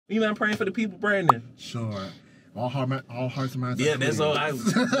You know, I'm praying for the people, Brandon. Sure. All hearts and minds. Yeah, that's all I.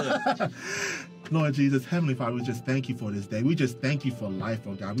 Lord Jesus, Heavenly Father, we just thank you for this day. We just thank you for life,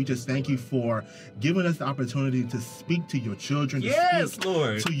 oh God. We just thank you for giving us the opportunity to speak to your children. Yes, speak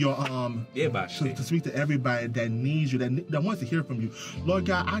Lord. To your to speak to everybody that needs you, that wants to hear from you. Lord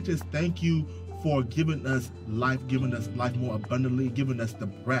God, I just thank you for giving us life more abundantly, giving us the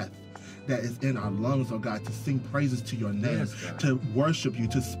breath that is in our lungs, oh God, to sing praises to your name, to worship you,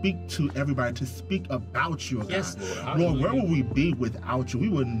 to speak to everybody, to speak about you, oh God. Yes, Lord. Lord, where will we be without you? We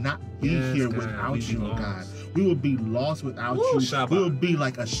will not be here without you, oh God. We will be lost without you. Shabbat. We will be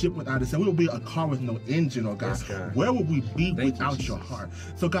like a ship without a sail. We will be a car with no engine, oh God. Yes, God. Where will we be Thank without you, your heart?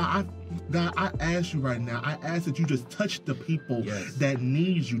 So God, I ask you right now, I ask that you just touch the people that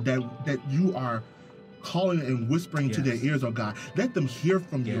need you, that you are calling and whispering to their ears, oh God. Let them hear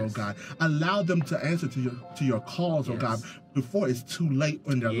from you, oh God. Allow them to answer to your calls, oh God, before it's too late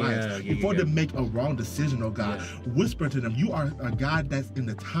in their lives, before they make a wrong decision, oh God. Whisper to them. You are a God that's in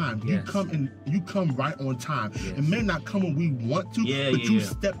the time. You come right on time. It may not come when we want to, but you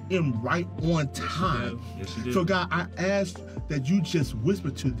step in right on time. Yes, you do. So God, I ask that you just whisper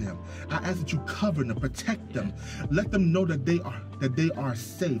to them. I ask that you cover them, protect them. Let them know that they are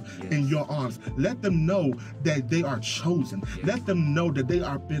safe in your arms. Let them know that they are chosen. Let them know that they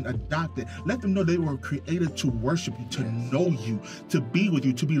are been adopted. Let them know they were created to worship you, to know you, to be with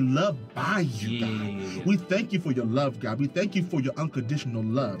you, to be loved by you, God. We thank you for your love, God. We thank you for your unconditional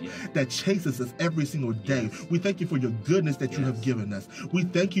love that chases us every single day. We thank you for your goodness that you have given us. We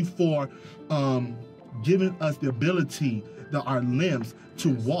thank you for giving us the ability, our limbs,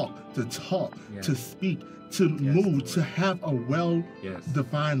 to walk, to talk, to speak, to move, to have a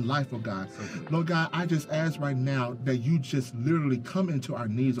well-defined life, oh God. Lord God, I just ask right now that you just literally come into our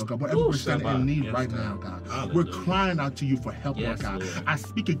needs, oh God. Whatever we're standing in need right now, God. Hallelujah. We're crying out to you for help, oh God. Lord. I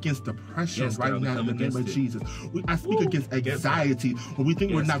speak against depression right now in the name of Jesus. I speak Woo. against anxiety when we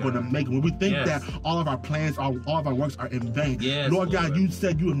think we're not going to make it, when we think that all of our plans, all of our works are in vain. Lord God, you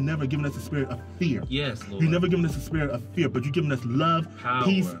said you have never given us a spirit of fear. Yes, Lord. You've never given us a spirit of fear, but you've given us love,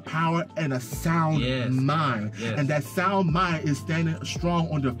 peace, power, and a sound mind. And that sound mind is standing strong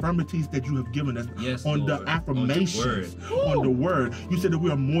on the affirmities that you have given us, on the affirmations, on the word. You said that we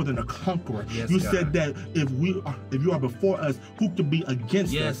are more than a conqueror. You said that if you are before us, who can be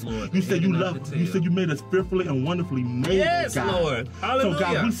against us? Lord. You said you said you made us fearfully and wonderfully made, God. Lord. Hallelujah. So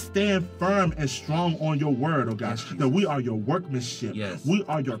God, we stand firm and strong on your word, oh God, that we are your workmanship. We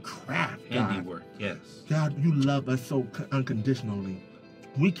are your craft, God. Handiwork. God, you love us so unconditionally.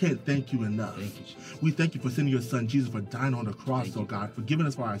 We can't thank you enough. We thank you for sending your son Jesus, for dying on the cross, oh God, for giving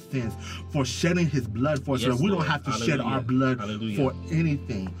us for our sins, for shedding his blood for us, so that we don't have to shed our blood for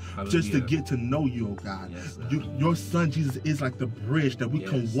anything, just to get to know you, oh God. Your son Jesus is like the bridge that we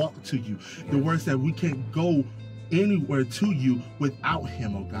can walk to you. The word said we can't go anywhere to you without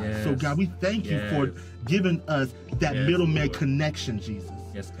him, oh God. So God, we thank you for giving us that middleman connection, Jesus.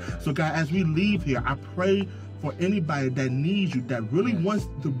 God. So God, as we leave here, I pray for anybody that needs you, that really wants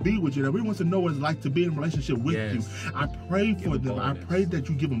to be with you, that really wants to know what it's like to be in a relationship with you. I pray for them. I pray that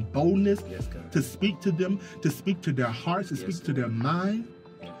you give them boldness to speak to them, to speak to their hearts, to speak to their mind.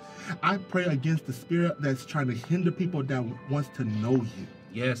 I pray against the spirit that's trying to hinder people that wants to know you.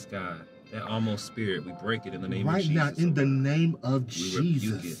 Yes, God. That almost spirit, we break it in the name of Jesus. Right now, in the name of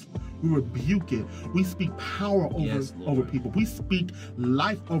Jesus. We rebuke it. We speak power over people. We speak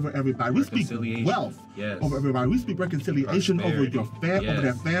life over everybody. We speak wealth over everybody. We speak reconciliation over your over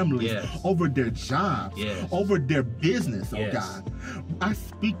their families, over their jobs, over their business, oh God. I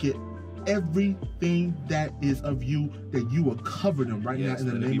speak it. Everything that is of you, that you will cover them right now in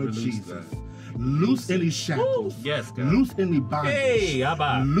the name of Jesus. Loose any shackles. God. Loose any bondage.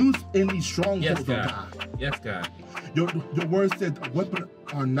 Loose any strongholds, oh God. Yes, God. Your word said weapons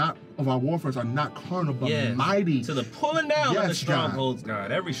are not of our warfare are not carnal, but mighty to the pulling down of the strongholds,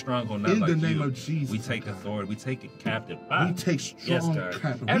 God. Every stronghold, not in like the name you. of Jesus, we take authority. We take it captive. We take strong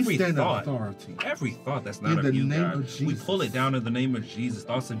captive. We stand in authority. Every thought that's not of you, God. We pull it down in the name of Jesus.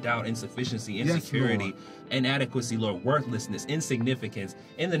 Thoughts of doubt, insufficiency, insecurity, inadequacy, Lord, worthlessness, insignificance.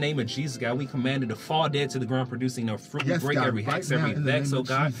 In the name of Jesus, God, we command it to fall dead to the ground, producing no fruit. We break every hex, every vex, oh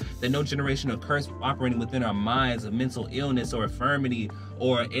God, that no generation of curse operating within our minds of mental illness or infirmity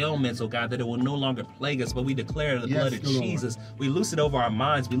or ailments, oh God, that it will no longer plague us, but we declare the blood of Jesus. We loose it over our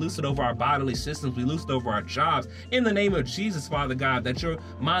minds. We loose it over our bodily systems. We loose it over our jobs. In the name of Jesus, Father God, that your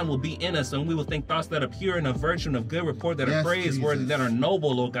mind will be in us and we will think thoughts that are pure and of virtue and of good report, that are praiseworthy, that are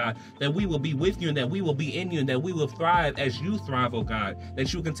noble, oh God, that we will be with you and that we will be in you and that we will thrive as you thrive, oh God,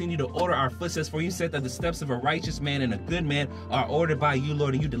 that you will continue to order our footsteps. For you said that the steps of a righteous man and a good man are ordered by you,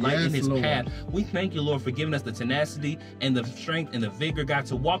 Lord, and you delight in his path. We thank you, Lord, for giving us the tenacity and the strength and the vigor, God,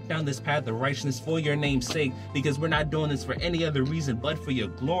 to walk down this path of righteousness for your name's sake, because we're not doing this for any other reason but for your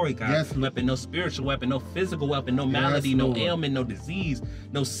glory, God. Weapon, no spiritual weapon, no physical weapon, no malady, no ailment, no disease,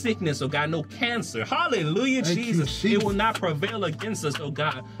 no sickness, oh God, no cancer. Hallelujah, Jesus. It will not prevail against us, oh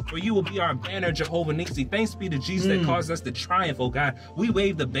God, for you will be our banner, Jehovah Nissi. Thanks be to Jesus that caused us to triumph, oh God. We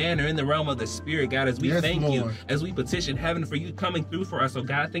wave the banner in the realm of the Spirit, God, as we thank you, as we petition heaven for you coming through for us, oh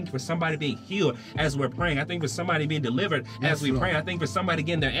God. I thank you for somebody being healed as we're praying. I thank you for somebody being delivered as we pray. I thank you for somebody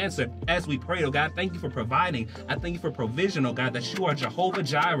getting their answer as we pray, oh God. Thank you for providing. I thank you for provision, oh God, that you are Jehovah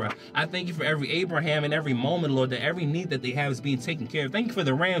Jireh. I thank you for every Abraham and every moment, Lord, that every need that they have is being taken care of. Thank you for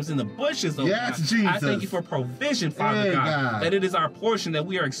the rams in the bushes, oh God. Jesus. I thank you for provision, Father God, that it is our portion, that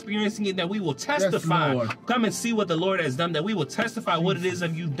we are experiencing it, that we will testify. Come and see what the Lord has done, that we will testify what it is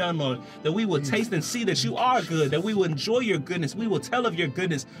that you've done, Lord, that we will taste and see that you are good, that we will enjoy your goodness. We will tell of your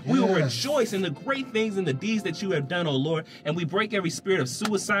goodness. We will rejoice in the great things and the deeds that you have done, oh Lord, and we break every spirit of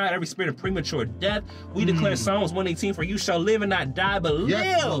suicide, every spirit of premature death. We declare Psalms 118, for you shall live and not die, but live.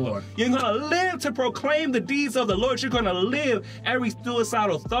 You're going to live to proclaim the deeds of the Lord. You're going to live every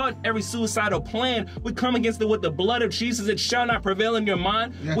suicidal thought, every suicidal plan. We come against it with the blood of Jesus. It shall not prevail in your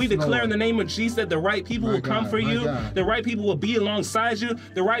mind. We declare in the name of Jesus that the right people will come for you. The right people will be alongside you.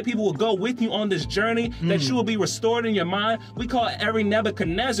 The right people will go with you on this journey, that you will be restored in your mind. We call every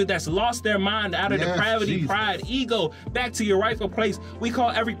Nebuchadnezzar that's lost their mind out of depravity, pride, ego, back to your rightful place. We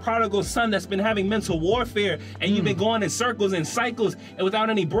call every prodigal son that's been having mental warfare and you've been going in circles and cycles and without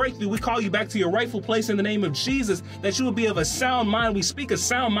any breakthrough. We call you back to your rightful place in the name of Jesus, that you will be of a sound mind. We speak a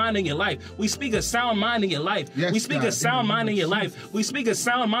sound mind in your life. We speak a sound mind in your life. We speak a sound mind in your life. We speak a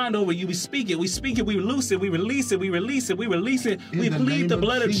sound mind over you. We speak it. We speak it. We loose it. We release it. We release it. We release it. We plead the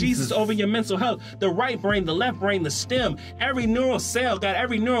blood of Jesus over your mental health. The right brain, the left brain, the stem, every neural cell, God,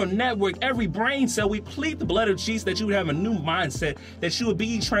 every neural network, every brain cell. We plead the blood of Jesus that you would have a new mindset, that you would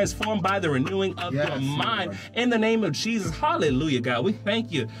be transformed by the renewing of your mind. In the name of Jesus. Hallelujah, God. We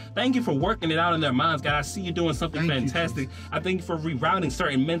thank you. Thank you for working it out in their minds, God. I see you doing something fantastic. I thank you for rerouting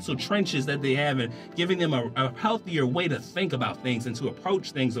certain mental trenches that they have and giving them a healthier way to think about things and to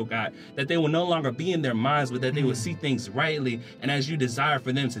approach things, oh God, that they will no longer be in their minds, but that they will see things rightly and as you desire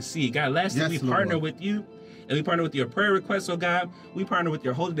for them to see. God, lastly, we partner with you. And we partner with your prayer requests, oh God. We partner with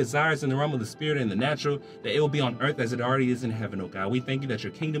your holy desires in the realm of the spirit and the natural, that it will be on earth as it already is in heaven, oh God. We thank you that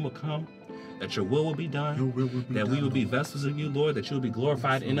your kingdom will come, that your will be done, that we will be vessels of you, Lord, that you will be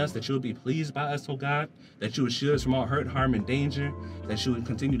glorified in us, that you will be pleased by us, oh God, that you will shield us from all hurt, harm, and danger, that you will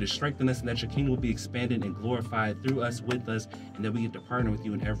continue to strengthen us, and that your kingdom will be expanded and glorified through us, with us, and that we get to partner with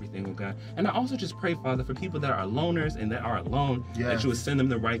you in everything, oh God. And I also just pray, Father, for people that are loners and that are alone, that you would send them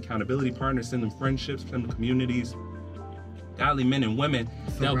the right accountability partners, send them friendships, send them communities, godly men and women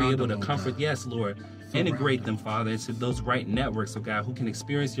that will be able to comfort, yes, Lord, integrate them, Father, into those right networks, oh God, who can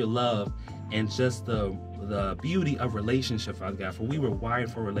experience your love and just the beauty of relationship, Father God, for we were wired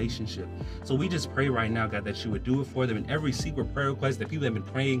for relationship. So we just pray right now, God, that you would do it for them. In every secret prayer request that people have been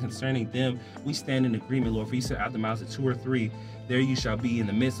praying concerning them, we stand in agreement, Lord. For you said, out of the mouths of 2 or 3, there you shall be in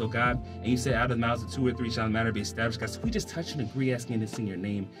the midst, oh God. And you said, out of the mouths of 2 or 3 shall the matter be established, God. So we just touch and agree, asking this in your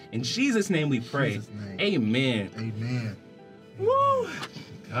name. In Jesus' name we pray. Amen. Amen. Woo!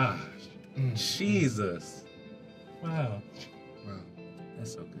 Gosh. Jesus. Wow.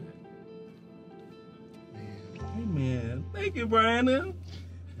 That's so good. Amen. Thank you, Brandon.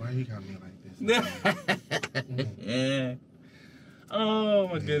 Why you got me like this? Oh,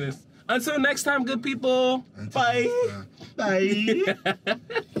 my goodness. Until next time, good people. Bye. Bye.